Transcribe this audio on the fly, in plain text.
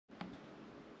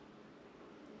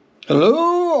Hello,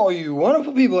 all you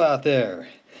wonderful people out there.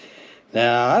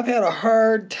 Now, I've had a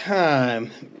hard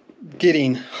time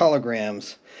getting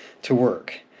holograms to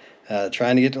work.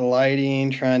 Trying to get the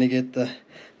lighting, trying to get the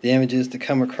images to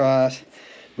come across.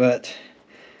 But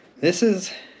this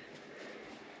is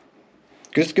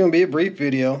just going to be a brief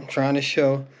video trying to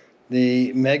show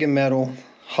the MegaMetal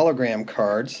hologram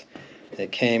cards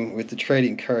that came with the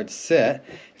trading card set.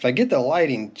 If I get the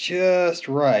lighting just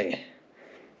right,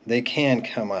 they can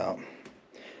come out.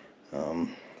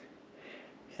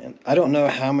 And I don't know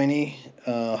how many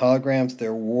holograms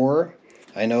there were.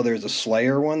 I know there's a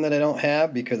Slayer one that I don't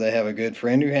have because I have a good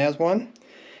friend who has one,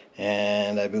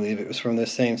 and I believe it was from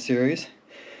this same series.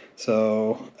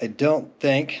 So I don't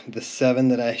think the 7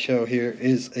 that I show here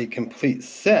is a complete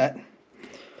set,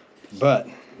 but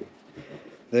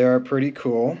they are pretty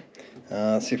cool.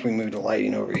 Let's see if we move the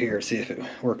lighting over here, see if it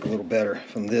works a little better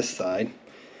from this side.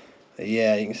 But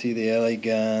yeah, you can see the LA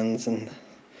guns and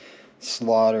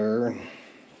Slaughter and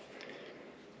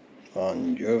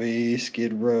Bon Jovi,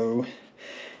 Skid Row.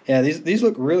 Yeah, these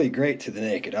look really great to the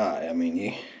naked eye. I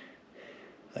mean,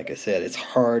 like I said, it's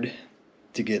hard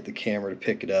to get the camera to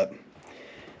pick it up,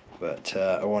 but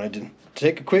I wanted to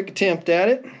take a quick attempt at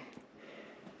it,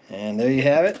 and there you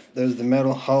have it. Those are the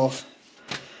metal holograms,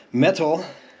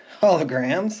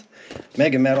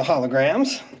 MegaMetal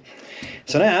holograms.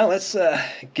 So now let's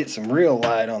get some real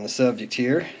light on the subject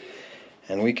here,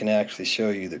 and we can actually show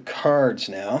you the cards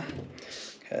now,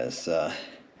 because I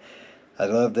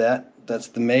love that. That's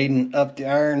the Maiden Up the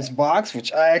Irons box,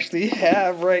 which I actually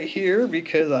have right here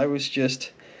because I was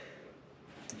just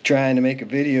trying to make a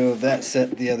video of that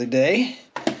set the other day.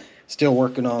 Still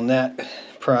working on that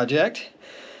project.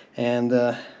 And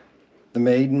the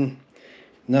Maiden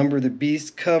Number the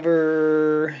Beast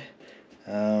cover,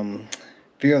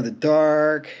 Fear of the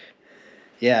Dark.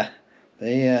 Yeah,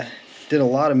 they did a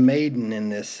lot of Maiden in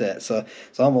this set, so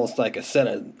it's almost like a set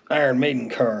of Iron Maiden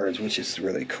cards, which is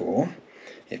really cool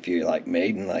if you like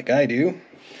Maiden like I do.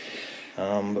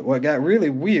 But what got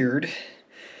really weird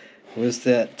was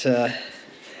that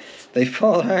they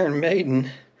followed Iron Maiden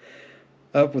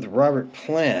up with Robert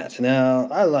Plant. Now,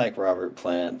 I like Robert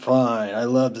Plant, fine, I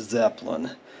loved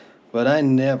Zeppelin, but I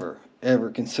never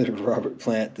ever considered Robert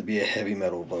Plant to be a heavy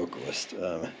metal vocalist.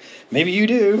 Maybe you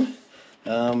do,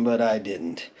 but I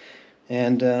didn't.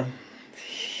 And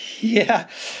yeah,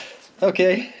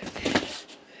 okay.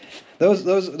 Those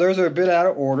are a bit out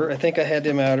of order. I think I had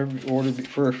them out of order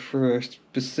for a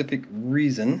specific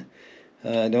reason.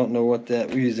 I don't know what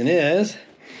that reason is,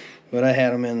 but I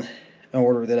had them in an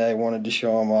order that I wanted to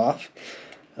show them off.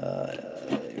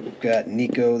 We've got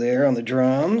Nico there on the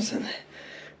drums, and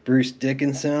Bruce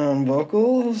Dickinson on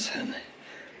vocals, and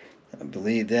I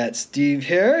believe that's Steve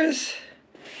Harris,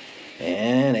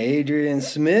 and Adrian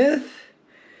Smith,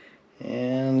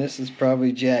 and this is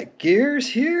probably Jack Gears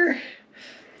here.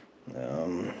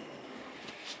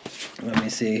 Let me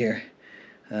see here.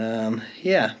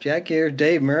 Yeah, Jack Gears,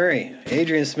 Dave Murray.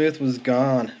 Adrian Smith was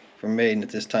gone from Maiden at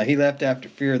this time. He left after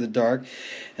Fear of the Dark,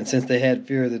 and since they had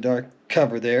Fear of the Dark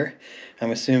cover there,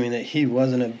 I'm assuming that he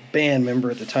wasn't a band member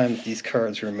at the time that these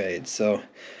cards were made. So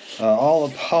all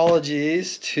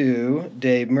apologies to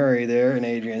Dave Murray there and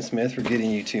Adrian Smith for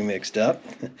getting you two mixed up.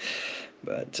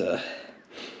 But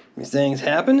these things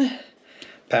happen.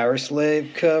 Power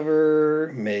Slave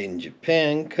cover, Made in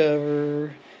Japan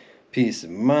cover, Peace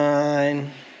of Mind.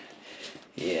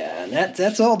 Yeah, and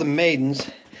that's all the Maidens.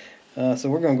 So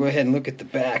we're going to go ahead and look at the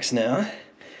backs now.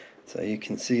 So you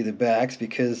can see the backs,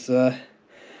 because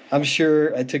I'm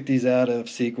sure I took these out of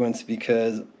sequence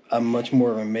because I'm much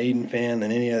more of a Maiden fan than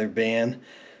any other band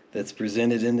that's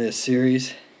presented in this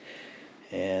series.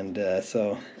 And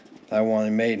so I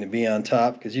wanted Maiden to be on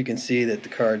top, because you can see that the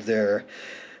cards there are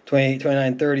 28,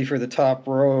 29, 30 for the top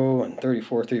row, and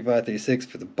 34, 35, 36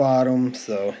 for the bottom.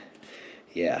 So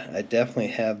yeah, I definitely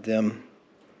have them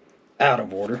out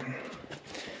of order.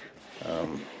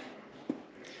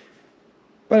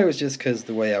 But it was just because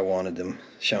the way I wanted them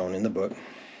shown in the book.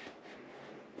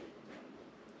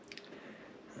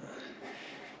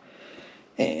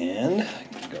 And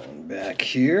going back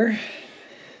here,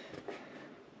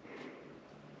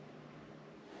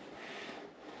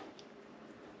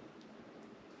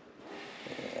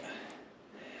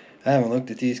 I haven't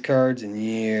looked at these cards in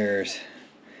years.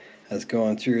 I was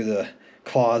going through the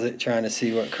closet trying to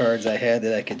see what cards I had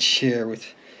that I could share with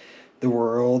the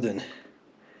world, and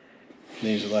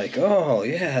these are like, oh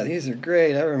yeah, these are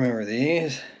great, I remember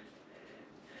these.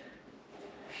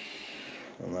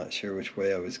 I'm not sure which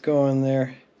way I was going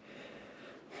there,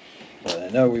 but I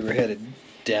know we were headed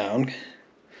down,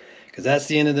 because that's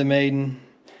the end of the Maiden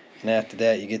And after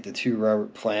that, you get the 2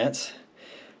 Robert Plants.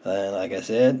 And like I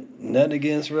said, nothing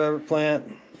against Robert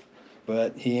Plant,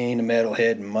 but he ain't a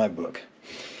metalhead in my book.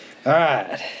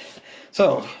 Alright,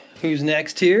 so who's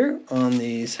next here on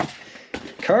these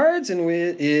cards? And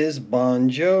it is Bon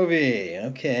Jovi.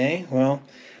 Okay, well,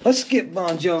 let's skip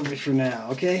Bon Jovi for now,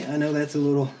 okay? I know that's a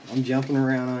little, I'm jumping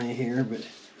around on you here, but,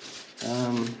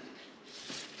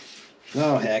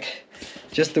 oh heck.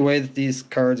 Just the way that these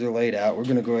cards are laid out, we're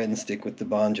going to go ahead and stick with the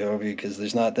Bon Jovi because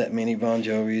there's not that many Bon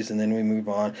Jovis, and then we move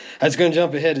on. I was going to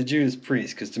jump ahead to Judas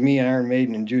Priest because to me, Iron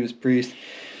Maiden and Judas Priest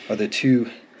are the 2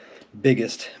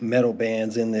 biggest metal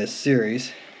bands in this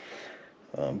series.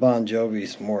 Bon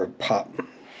Jovi's more pop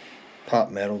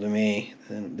metal to me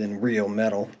than real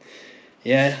metal.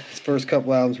 Yeah, his first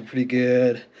couple albums were pretty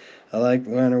good. I like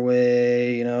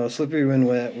Runaway, you know, Slippery When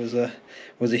Wet was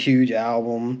a huge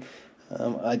album.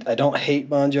 I don't hate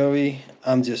Bon Jovi.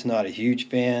 I'm just not a huge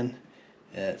fan.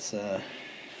 It's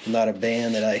not a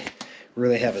band that I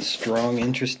really have a strong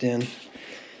interest in.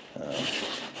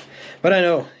 But I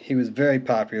know he was very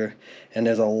popular, and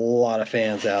there's a lot of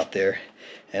fans out there.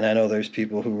 And I know there's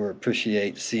people who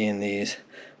appreciate seeing these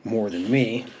more than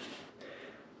me.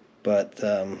 But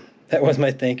that was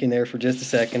my thinking there for just a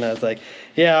second. I was like,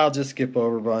 yeah, I'll just skip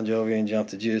over Bon Jovi and jump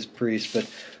to Judas Priest. But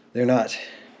they're not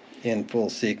in full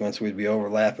sequence. We'd be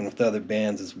overlapping with other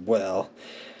bands as well.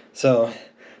 So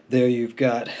there you've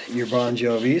got your Bon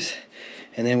Jovis,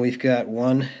 and then we've got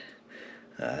one,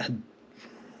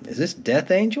 is this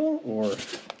Death Angel, or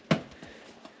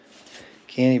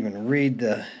can't even read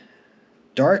the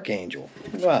Dark Angel?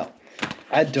 Wow,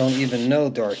 I don't even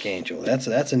know Dark Angel. That's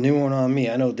a new one on me.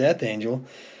 I know Death Angel,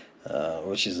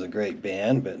 which is a great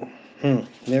band, but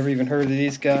never even heard of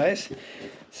these guys.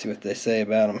 Let's see what they say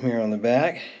about them here on the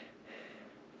back.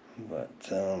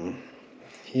 But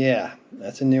yeah,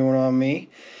 that's a new one on me.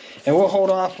 And we'll hold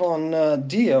off on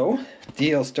Dio.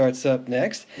 Dio starts up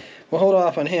next. We'll hold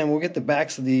off on him. We'll get the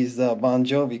backs of these Bon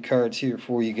Jovi cards here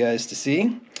for you guys to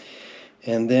see.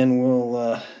 And then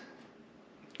we'll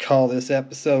call this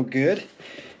episode good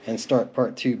and start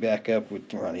part 2 back up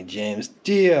with Ronnie James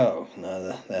Dio.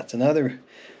 Now, that's another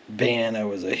band I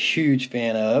was a huge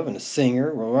fan of and a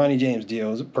singer. Well, Ronnie James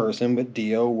Dio is a person, but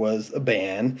Dio was a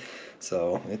band.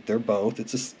 So they're both.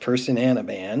 It's a person and a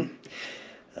band.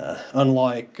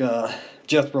 Unlike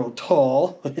Jethro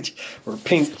Tull, or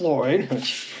Pink Floyd,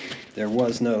 which there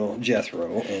was no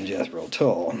Jethro in Jethro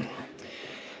Tull.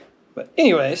 But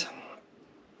anyways,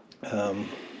 a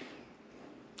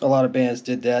lot of bands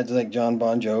did that. Just like John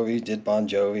Bon Jovi did Bon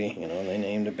Jovi. You know, they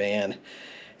named a band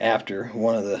after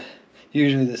one of the,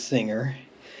 usually the singer.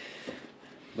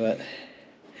 But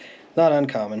not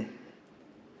uncommon.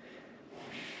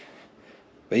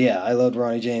 But yeah, I loved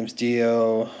Ronnie James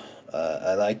Dio.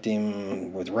 I liked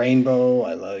him with Rainbow.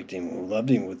 I loved him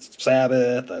with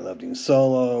Sabbath. I loved him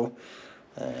solo.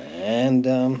 And,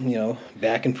 you know,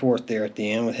 back and forth there at the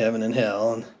end with Heaven and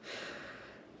Hell. And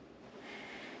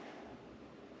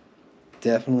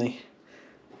definitely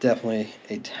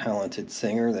a talented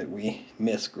singer that we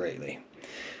miss greatly.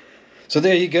 So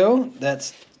there you go.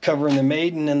 That's covering the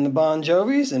Maiden and the Bon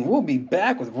Jovis. And we'll be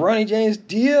back with Ronnie James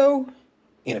Dio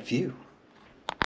in a few.